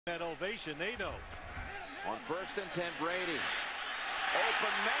That ovation, they know. On 1st and 10, Brady.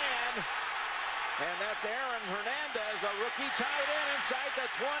 Open man. And that's Aaron Hernandez, a rookie tight end inside the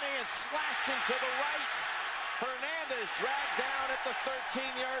 20 and slashing to the right. Hernandez dragged down at the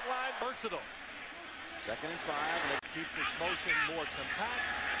 13-yard line. Versatile. 2nd and 5. And it keeps its motion more compact,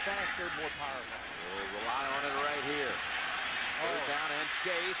 faster, more powerful. will rely on it right here. Third down and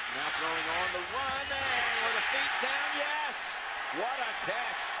chase. Now throwing on the run. And with the feet down, yes! What a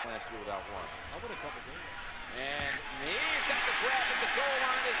catch. Last year without one. I would have couple games. And he's got the grab at the goal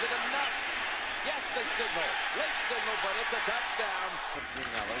line. Is it enough? Yes, they signal. Late signal, but it's a touchdown.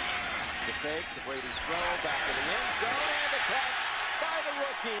 The fake, the Brady throw, back to the end zone, and the catch by the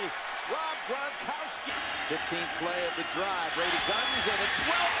rookie, Rob Gronkowski. 15th play of the drive. Brady guns, and it's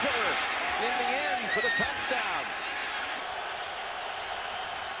Welker in the end for the touchdown.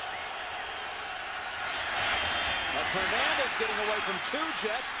 That's Hernandez getting away from 2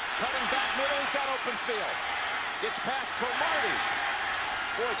 Jets. Cutting back middle, he's got open field. Gets past Cromartie.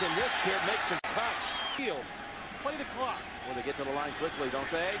 Boy, can this kid make some cuts. Play the clock. Well, they get to the line quickly, don't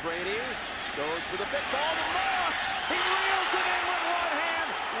they? Brady goes for the big ball to Moss. He reels it in with one hand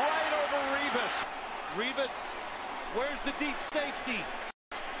right over Revis. Revis, where's the deep safety?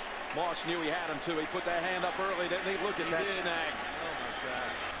 Moss knew he had him, too. He put that hand up early, didn't he? Look at that snag. Oh, my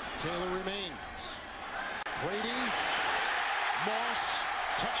God. Taylor remains. Brady, Moss,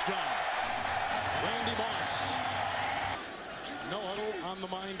 touchdown. Randy Moss. No huddle on the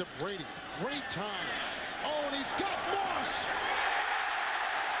mind of Brady. Great time. Oh, and he's got Moss.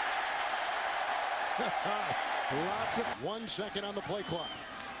 Lots of 1 second on the play clock.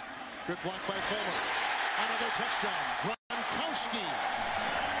 Good block by Fulmer. Another touchdown. Gronkowski.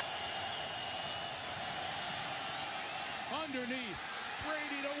 Underneath.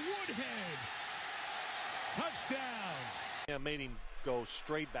 Brady to Woodhead. Touchdown. Yeah, made him go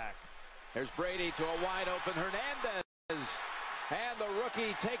straight back. There's Brady to a wide open Hernandez. And the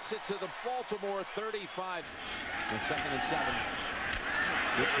rookie takes it to the Baltimore 35. And 2nd and 7.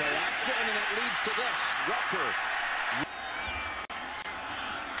 Good play action, and it leads to this. Welker.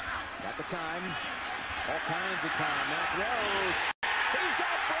 Got the time. All kinds of time. Now throws. He's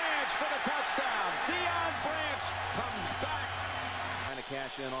got Branch for the touchdown. Deion Branch comes back. Trying to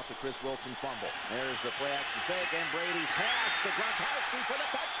cash in off the Chris Wilson fumble. There's the play action fake, and Brady's pass to Gronkowski for the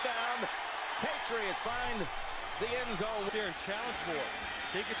touchdown. Patriots find the end zone here and challenge more.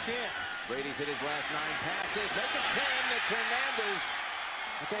 Take a chance. Brady's hit his last 9 passes. Make it 10. It's Hernandez.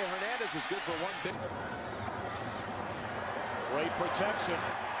 I tell you, Hernandez is good for one big. Great protection.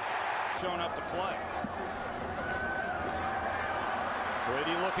 Showing up to play.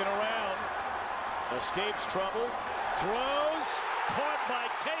 Brady looking around. Escapes trouble. Throws. Caught by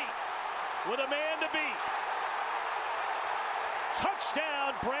Tate. With a man to beat.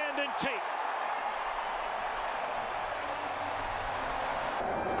 Touchdown, Brandon Tate.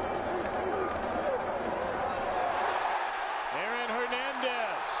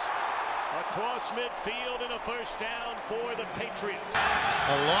 Hernandez across midfield and a first down for the Patriots.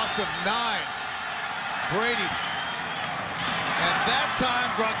 A loss of 9. Brady. And that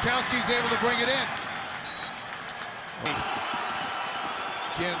time Gronkowski's able to bring it in.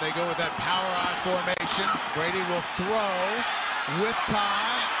 Again, they go with that power I formation. Brady will throw with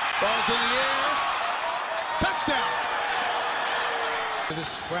time. Ball's in the air. Touchdown.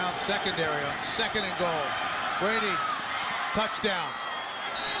 This Brown secondary on 2nd and goal. Brady. Touchdown.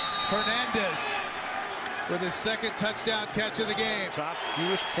 Hernandez with his 2nd touchdown catch of the game. Top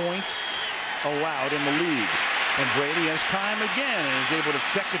fewest points allowed in the league. And Brady has time again and is able to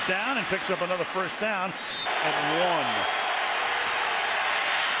check it down and picks up another first down at 1.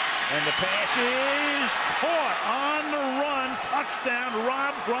 And the pass is caught on the run. Touchdown,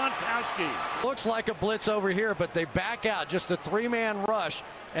 Rob Gronkowski. Looks like a blitz over here, but they back out. Just a 3-man rush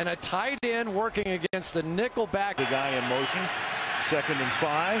and a tight end working against the nickel back. The guy in motion. 2nd and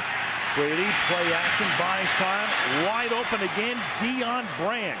 5. Brady, play action, buys time. Wide open again, Deion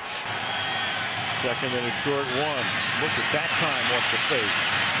Branch. 2nd and a short 1. Look at that time off the fake.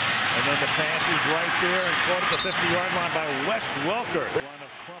 And then the pass is right there and caught at the 50-yard line by Wes Welker.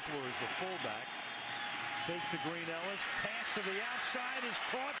 Crumpler is the fullback. Fake to Green Ellis. Pass to the outside is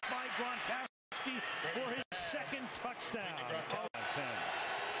caught by Gronkowski for his 2nd touchdown. 10.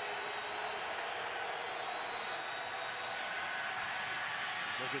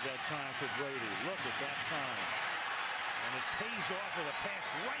 Look at that time for Brady. Look at that time. And it pays off with a pass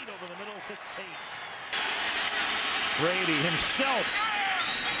right over the middle to Tate. Brady himself.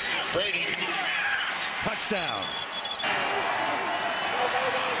 Brady. Touchdown.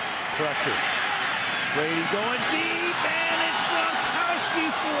 Pressure. Brady going deep, and it's Gronkowski. Gronkowski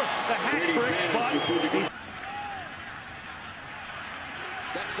for the hat trick, but he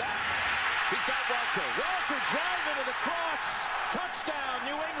steps up. He's got Welker. Welker driving to the cross. Touchdown,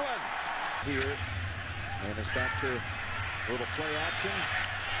 New England. Here, and it's back to a little play action.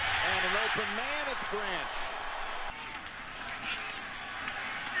 And an open man, it's Branch.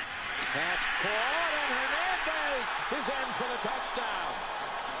 Pass caught, and Hernandez is in for the touchdown.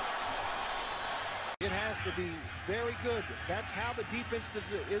 It has to be very good. That's how the defense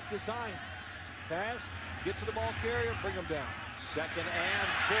is designed. Fast, get to the ball carrier, bring them down. Second and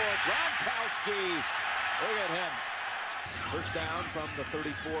 4, Gronkowski. Look at him. First down from the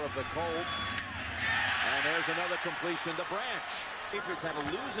 34 of the Colts. And there's another completion to Branch. Patriots had a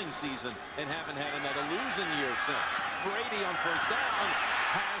losing season and haven't had another losing year since. Brady on first down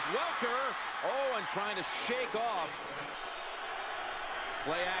has Welker. Oh, and trying to shake off.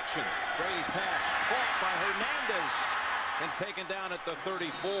 Play action. Brady's pass caught by Hernandez and taken down at the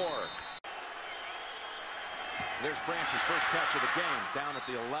 34. There's Branch's first catch of the game down at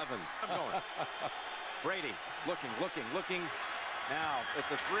the 11. I'm going. Brady looking. Now at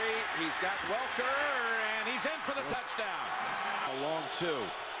the 3, he's got Welker, and he's in for the touchdown. A long 2.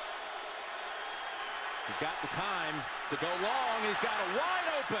 He's got the time to go long. He's got a wide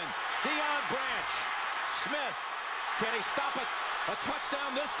open Deion Branch. Smith, can he stop it? A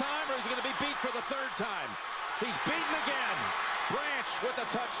touchdown this time, or is he going to be beat for the 3rd time? He's beaten again. Branch with a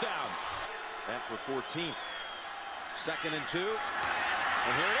touchdown. And for 14th. Second and 2. And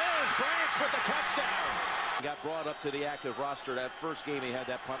here it is. Branch with the touchdown. He got brought up to the active roster. That first game he had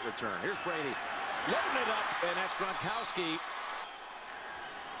that punt return. Here's Brady. Loading it up, and that's Gronkowski.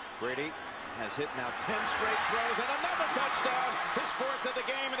 Brady has hit now 10 straight throws and another touchdown. His 4th of the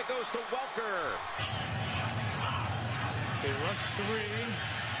game, and it goes to Welker. They rush 3.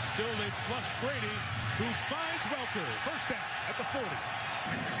 Still they flush Brady, who finds Welker. First down at the 40.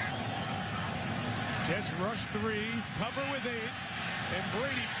 Jets rush 3, cover with 8, and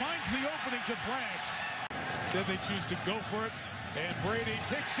Brady finds the opening to Branch. Said they choose to go for it, and Brady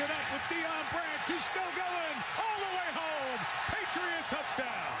picks it up with Deion Branch. He's still going all the way home. Patriot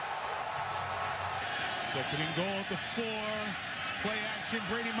touchdown. Second and goal at the 4. Play action.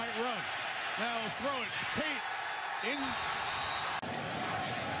 Brady might run. Now throw it. Tate in.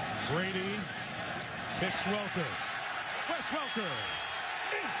 Brady picks Welker. Wes Welker.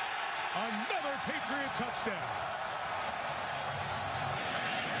 Another Patriot touchdown.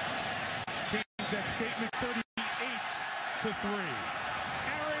 Change that statement 38-3.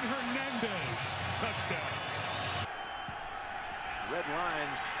 Aaron Hernandez, touchdown. Red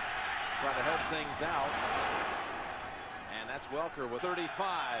lines try to help things out. And that's Welker with 35.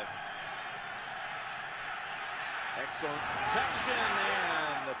 Excellent protection,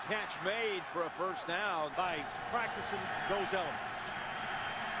 and the catch made for a first down by Practicing those elements.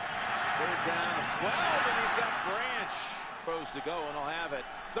 3rd down and 12, and he's got Branch. Throws to go, and he'll have it.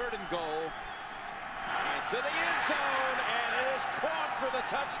 3rd and goal. And to the end zone, and it is caught for the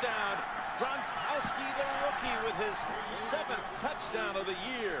touchdown. Gronkowski, the rookie, with his 7th touchdown of the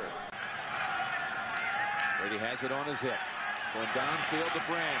year. Brady has it on his hip. Going downfield to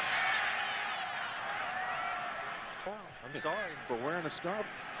Branch. Wow, I'm sorry for wearing a scarf.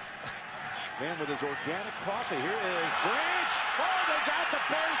 Man with his organic coffee. Here is Branch. Oh, they got the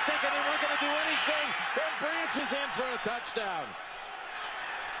Bears thinking they weren't going to do anything. And Branch is in for a touchdown.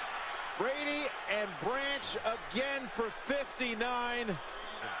 Brady and Branch again for 59.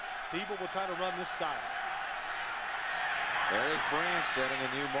 People will try to run this style. There's Branch setting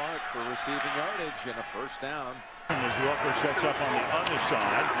a new mark for receiving yardage and a first down. as Welker sets up on the other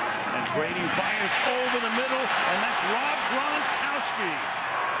side, and Brady fires over the middle, and that's Rob Gronkowski.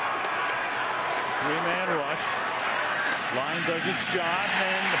 3-man rush. Line does its job,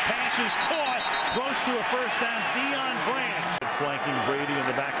 and the pass is caught. Throws to a first down. Deion Branch flanking Brady in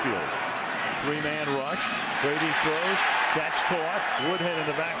the backfield. 3-man rush. Brady throws. That's caught. Woodhead in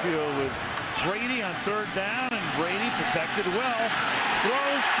the backfield with Brady on 3rd down, and Brady protected well.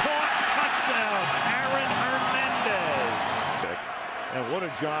 Throws, caught, touchdown. Aaron Hernandez. And what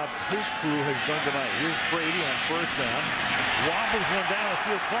a job his crew has done tonight. Here's Brady on 1st down. Wobbles one down the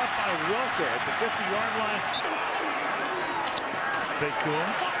field, caught by Welker at the 50-yard line. Fake to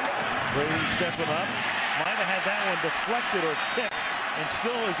him. Brady stepping up. Might have had that one deflected or tipped, and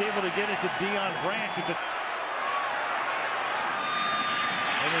still is able to get it to Deion Branch. And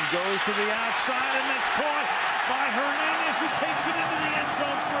then goes to the outside, and that's caught by Hernandez, who takes it into the end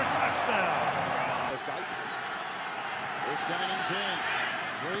zone for a touchdown. First down and 10.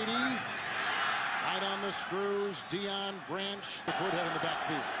 Brady right on the screws. Deion Branch with Woodhead in the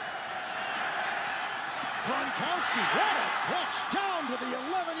backfield. Gronkowski, what a catch, down to the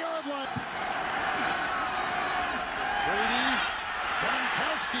 11-yard line. Brady,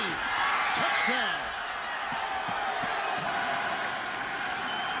 Gronkowski, touchdown.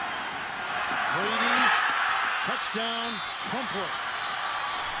 Brady, touchdown, Crumpler.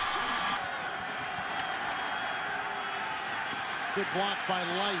 Good block by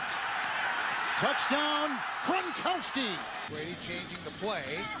Light. Touchdown, Gronkowski. Brady changing the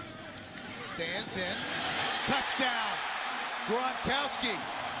play. Stands in. Touchdown, Gronkowski.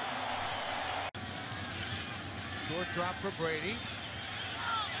 Short drop for Brady.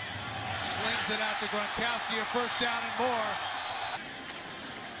 Slings it out to Gronkowski. A first down and more.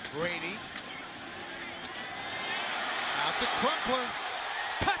 Brady. Out to Crumpler.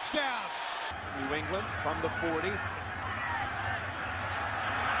 Touchdown. New England from the 40.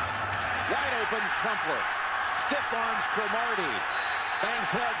 Wide open, Crumpler. Stiff arms, Cromartie.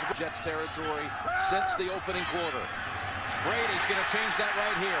 Bangs heads. Jets territory since the opening quarter. Brady's going to change that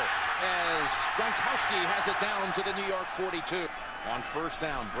right here as Gronkowski has it down to the New York 42. On first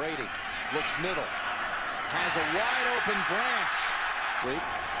down, Brady looks middle. Has a wide open Branch.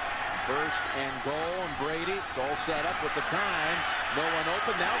 First and goal, and Brady, it's all set up with the time. No one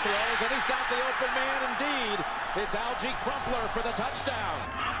open, now throws, and he's got the open man indeed. It's Algie Crumpler for the touchdown.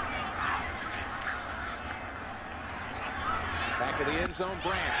 Back of the end zone,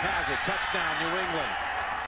 Branch has it. Touchdown, New England.